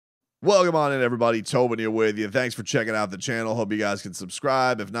Welcome on in, everybody. Tobin here with you. Thanks for checking out the channel. Hope you guys can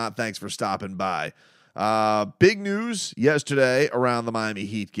subscribe. If not, thanks for stopping by. Big news yesterday around the Miami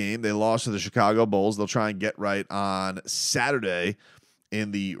Heat game. They lost to the Chicago Bulls. They'll try and get right on Saturday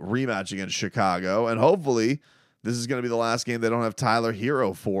in the rematch against Chicago. And hopefully this is going to be the last game they don't have Tyler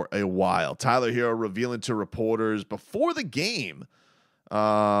Herro for a while. Tyler Herro revealing to reporters before the game.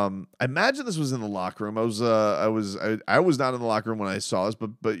 I imagine this was in the locker room. I was not in the locker room when I saw this,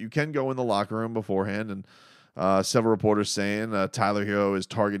 but you can go in the locker room beforehand, and several reporters saying Tyler Herro is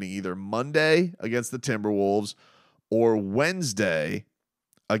targeting either Monday against the Timberwolves or Wednesday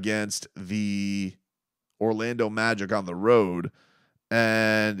against the Orlando Magic on the road,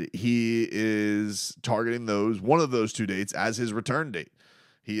 and he is targeting one of those two dates as his return date.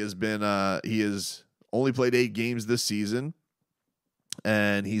 He has only played 8 games this season.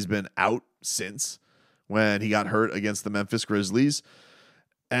 And he's been out since when he got hurt against the Memphis Grizzlies,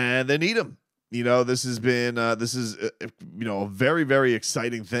 and they need him. This is a very, very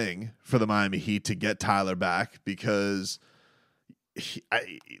exciting thing for the Miami Heat to get Tyler back because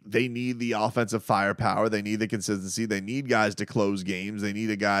they need the offensive firepower. They need the consistency. They need guys to close games. They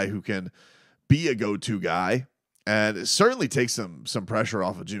need a guy who can be a go-to guy. And it certainly takes some pressure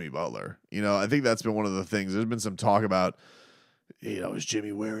off of Jimmy Butler. I think that's been one of the things. There's been some talk about, is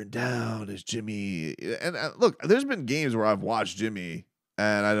Jimmy wearing down? Is Jimmy... And look, there's been games where I've watched Jimmy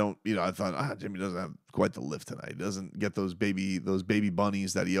and I thought, Jimmy doesn't have quite the lift tonight. He doesn't get those baby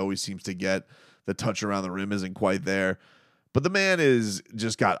bunnies that he always seems to get. The touch around the rim isn't quite there. But the man is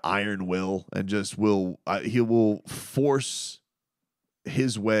just got iron will and just he will force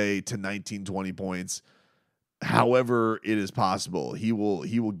his way to 19, 20 points. However it is possible, he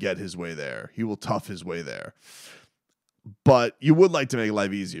will get his way there. He will tough his way there. But you would like to make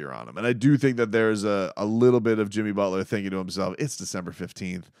life easier on him. And I do think that there's a little bit of Jimmy Butler thinking to himself, it's December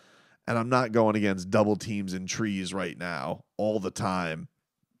 15th, and I'm not going against double teams and trees right now all the time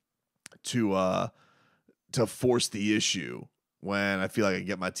to force the issue when I feel like I can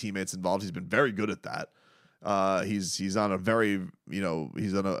get my teammates involved. He's been very good at that. He's on a very,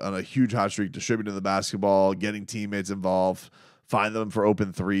 he's on a huge hot streak, distributing the basketball, getting teammates involved, find them for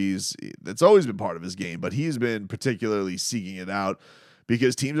open threes. That's always been part of his game, but he's been particularly seeking it out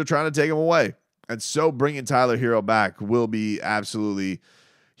because teams are trying to take him away. And so bringing Tyler Herro back will be absolutely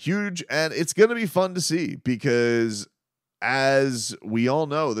huge, and it's going to be fun to see because, as we all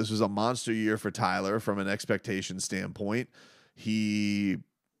know, this was a monster year for Tyler from an expectation standpoint. He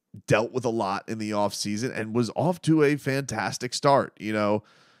dealt with a lot in the offseason and was off to a fantastic start.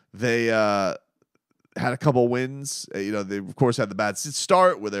 They had a couple wins. They of course had the bad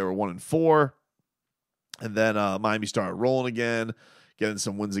start where they were 1-4, and then Miami started rolling again, getting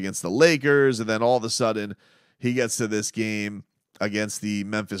some wins against the Lakers, and then all of a sudden he gets to this game against the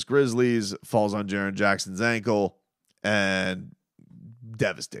Memphis Grizzlies, falls on Jaren Jackson's ankle, and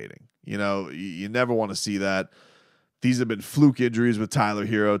devastating. You never want to see that. These have been fluke injuries with Tyler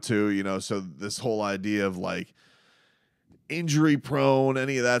Herro too. So this whole idea of like injury prone,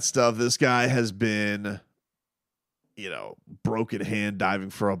 any of that stuff. This guy has been, broken hand diving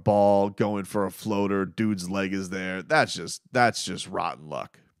for a ball, going for a floater, dude's leg is there. That's just rotten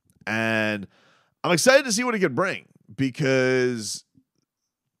luck. And I'm excited to see what he can bring because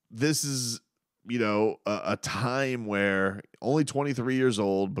this is, a time where only 23 years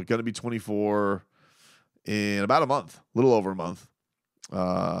old, but going to be 24 in about a month, a little over a month.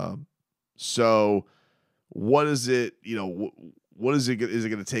 So what is it, what is it? Is it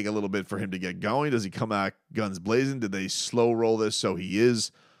going to take a little bit for him to get going? Does he come out guns blazing? Did they slow roll this so he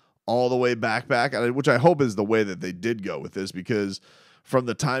is all the way back, which I hope is the way that they did go with this, because from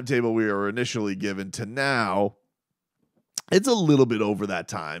the timetable we were initially given to now, it's a little bit over that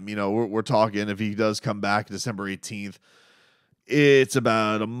time. We're talking, if he does come back December 18th, it's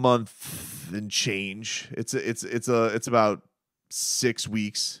about a month and change. It's about 6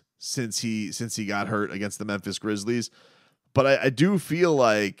 weeks since he got hurt against the Memphis Grizzlies. But I do feel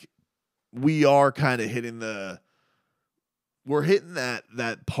like we are kind of hitting that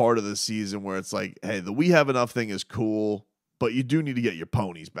part of the season where it's like, hey, the we have enough thing is cool, but you do need to get your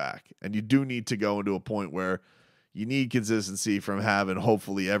ponies back. And you do need to go into a point where you need consistency from having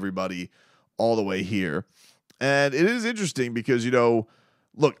hopefully everybody all the way here. And it is interesting because,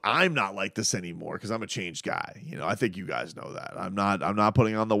 look, I'm not like this anymore because I'm a changed guy. I think you guys know that. I'm not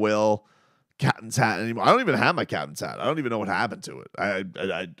putting on the Will captain's hat anymore. I don't even have my captain's hat. I don't even know what happened to it. I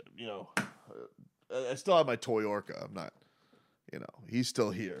still have my toy orca. I'm not, he's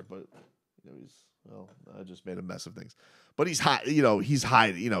still here, but I just made a mess of things. But he's hiding.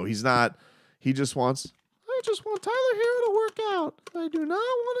 He's not. He just wants. I just want Tyler Herro to work out. I do not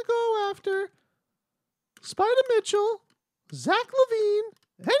want to go after Spider Mitchell, Zach LaVine,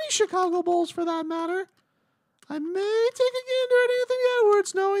 any Chicago Bulls for that matter. I may take a gander at Anthony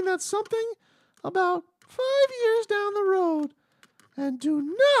Edwards, knowing that's something about 5 years down the road. And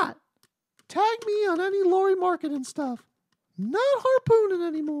do not tag me on any Lauri Markkanen stuff. Not harpooning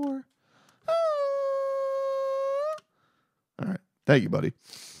anymore. All right. Thank you, buddy.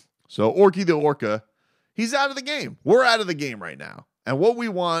 So Orky the Orca, he's out of the game. We're out of the game right now. And what we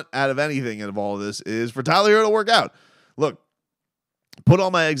want out of anything of all of this is for Tyler Herro to work out. Look, put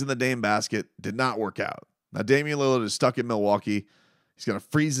all my eggs in the Dame basket. Did not work out. Now Damian Lillard is stuck in Milwaukee. He's going to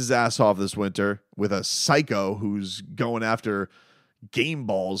freeze his ass off this winter with a psycho who's going after game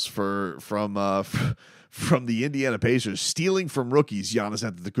balls from the Indiana Pacers, stealing from rookies Giannis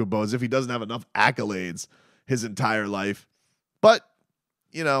Antetokounmpo as if he doesn't have enough accolades his entire life. But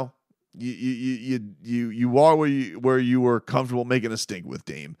you know, you are where you were comfortable making a stink with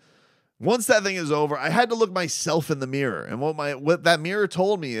Dame. Once that thing is over, I had to look myself in the mirror, and what that mirror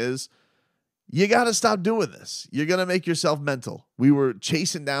told me is, you got to stop doing this. You're gonna make yourself mental. We were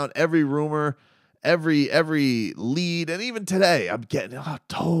chasing down every rumor, every lead, and even today, I'm getting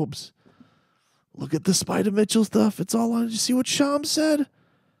Tobes. Look at the Spider Mitchell stuff. It's all on. Did you see what Sham said?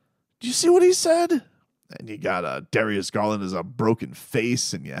 Did you see what he said? And you got Darius Garland as a broken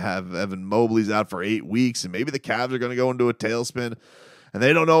face, and you have Evan Mobley's out for 8 weeks, and maybe the Cavs are going to go into a tailspin, and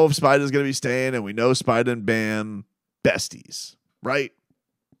they don't know if Spider's going to be staying, and we know Spider and Bam besties, right?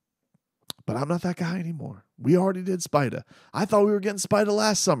 But I'm not that guy anymore. We already did Spider. I thought we were getting Spider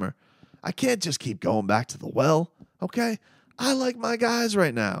last summer. I can't just keep going back to the well, okay? I like my guys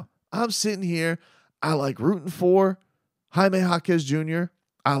right now. I'm sitting here. I like rooting for Jaime Jaquez Jr.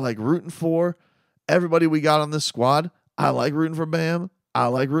 I like rooting for everybody we got on this squad. I like rooting for Bam. I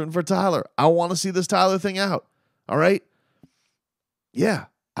like rooting for Tyler. I want to see this Tyler thing out. All right? Yeah,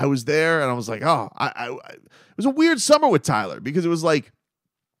 I was there, and I was like, it was a weird summer with Tyler because it was like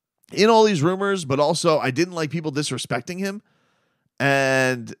in all these rumors, but also I didn't like people disrespecting him.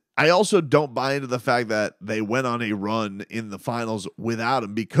 And I also don't buy into the fact that they went on a run in the finals without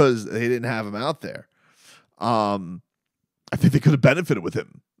him because they didn't have him out there. I think they could have benefited with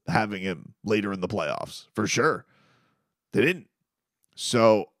him, having him later in the playoffs, for sure. They didn't.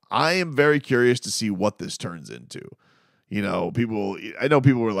 So I am very curious to see what this turns into. You know, I know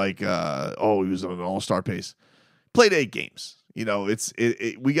people were like, he was on an all-star pace. Played 8 games. You know,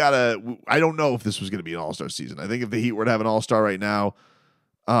 I don't know if this was going to be an all-star season. I think if the Heat were to have an all-star right now,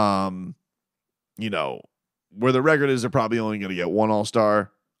 you know, where the record is, they're probably only going to get 1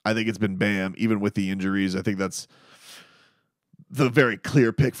 all-star. I think it's been Bam, even with the injuries. I think that's the very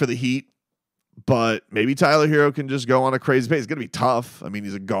clear pick for the Heat. But maybe Tyler Herro can just go on a crazy pace. It's going to be tough. I mean,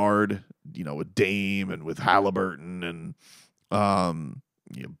 he's a guard, you know, with Dame and with Halliburton, and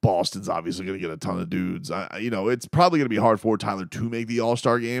Boston's obviously going to get a ton of dudes. It's probably going to be hard for Tyler to make the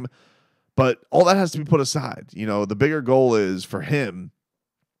All-Star game, but all that has to be put aside. You know, the bigger goal is for him,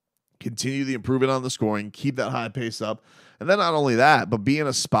 continue the improvement on the scoring, keep that high pace up, and then not only that, but be in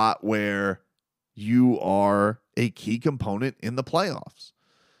a spot where you are a key component in the playoffs.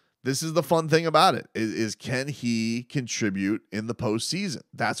 This is the fun thing about it, is can he contribute in the postseason?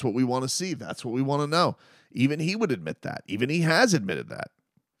 That's what we want to see. That's what we want to know. Even he would admit that. Even he has admitted that.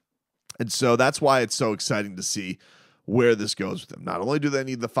 And so that's why it's so exciting to see where this goes with him. Not only do they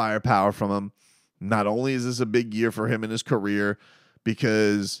need the firepower from him, not only is this a big year for him in his career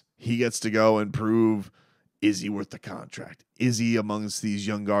because he gets to go and prove, is he worth the contract? Is he amongst these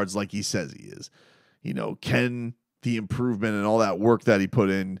young guards like he says he is? You know, can the improvement and all that work that he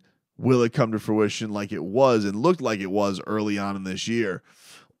put in, will it come to fruition like it was and looked like it was early on in this year?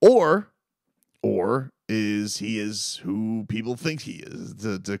 Or is he who people think he is,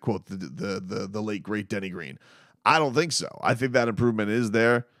 to quote the late, great Denny Green? I don't think so. I think that improvement is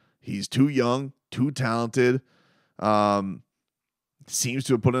there. He's too young, too talented, seems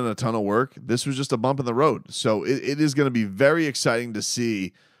to have put in a ton of work. This was just a bump in the road. So it is going to be very exciting to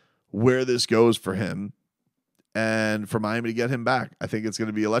see where this goes for him and for Miami to get him back. I think it's going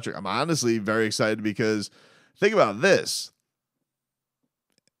to be electric. I'm honestly very excited because think about this.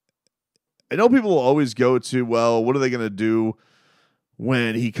 I know people will always go to, well, what are they going to do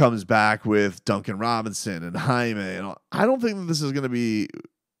when he comes back with Duncan Robinson and Jaime? And I don't think that this is going to be,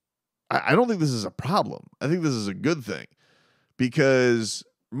 I don't think this is a problem. I think this is a good thing because,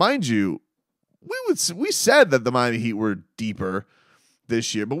 mind you, we said that the Miami Heat were deeper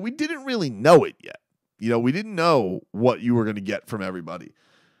this year, but we didn't really know it yet. You know, we didn't know what you were going to get from everybody.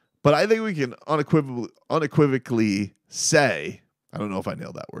 But I think we can unequivocally say, I don't know if I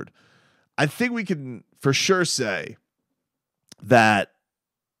nailed that word, I think we can for sure say that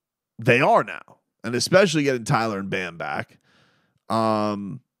they are now, and especially getting Tyler and Bam back,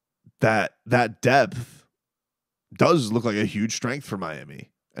 that depth does look like a huge strength for Miami.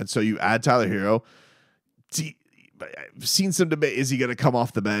 And so you add Tyler Herro. I've seen some debate, is he going to come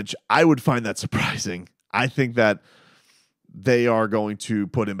off the bench? I would find that surprising. I think that they are going to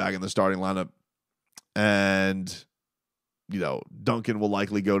put him back in the starting lineup, and Duncan will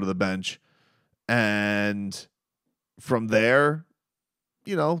likely go to the bench, and from there,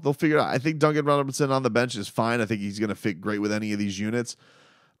 they'll figure it out. I think Duncan Robinson on the bench is fine. I think he's going to fit great with any of these units.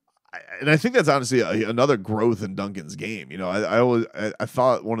 And I think that's honestly another growth in Duncan's game. I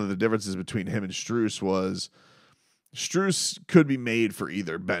thought one of the differences between him and Strus was Strus could be made for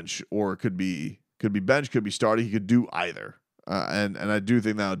either bench, or could be bench, could be started. He could do either. And I do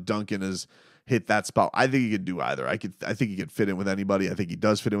think now Duncan has hit that spot. I think he could do either. I think he could fit in with anybody. I think he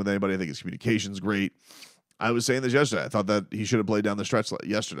does fit in with anybody. I think his communication's great. I was saying this yesterday. I thought that he should have played down the stretch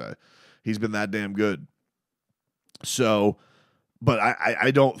yesterday. He's been that damn good. So, but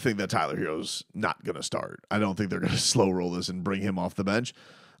I don't think that Tyler Herro's not going to start. I don't think they're going to slow roll this and bring him off the bench.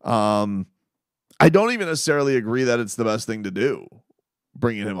 I don't even necessarily agree that it's the best thing to do,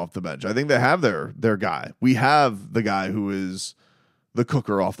 bringing him off the bench. I think they have their guy. We have the guy who is the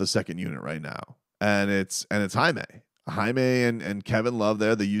cooker off the second unit right now, and it's Jaime and Kevin Love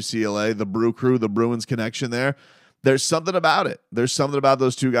there, the UCLA, the Brew Crew, the Bruins connection there. There's something about it. There's something about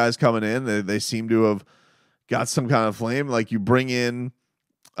those two guys coming in. They seem to have got some kind of flame. Like, you bring in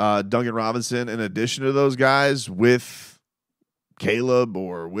Duncan Robinson in addition to those guys with Caleb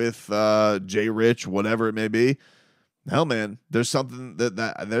or with Jay Rich, whatever it may be. Hell, man, there's something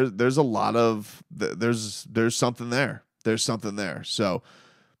there's a lot of there's something there. There's something there. So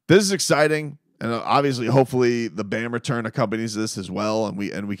this is exciting, and obviously, hopefully, the Bam return accompanies this as well,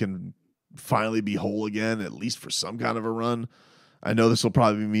 and we can finally be whole again, at least for some kind of a run. I know this will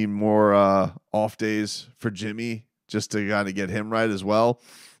probably mean more off days for Jimmy, just to kind of get him right as well.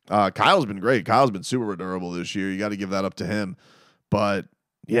 Kyle's been great. Kyle's been super durable this year. You got to give that up to him. But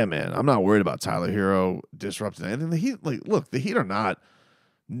yeah, man, I'm not worried about Tyler Herro disrupting anything. The Heat, the Heat are not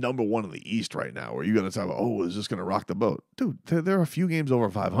number one in the East right now, where you got to talk about, is this going to rock the boat? Dude, they're a few games over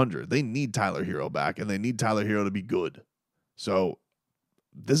 500. They need Tyler Herro back, and they need Tyler Herro to be good. So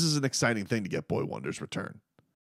this is an exciting thing to get Boy Wonder's return.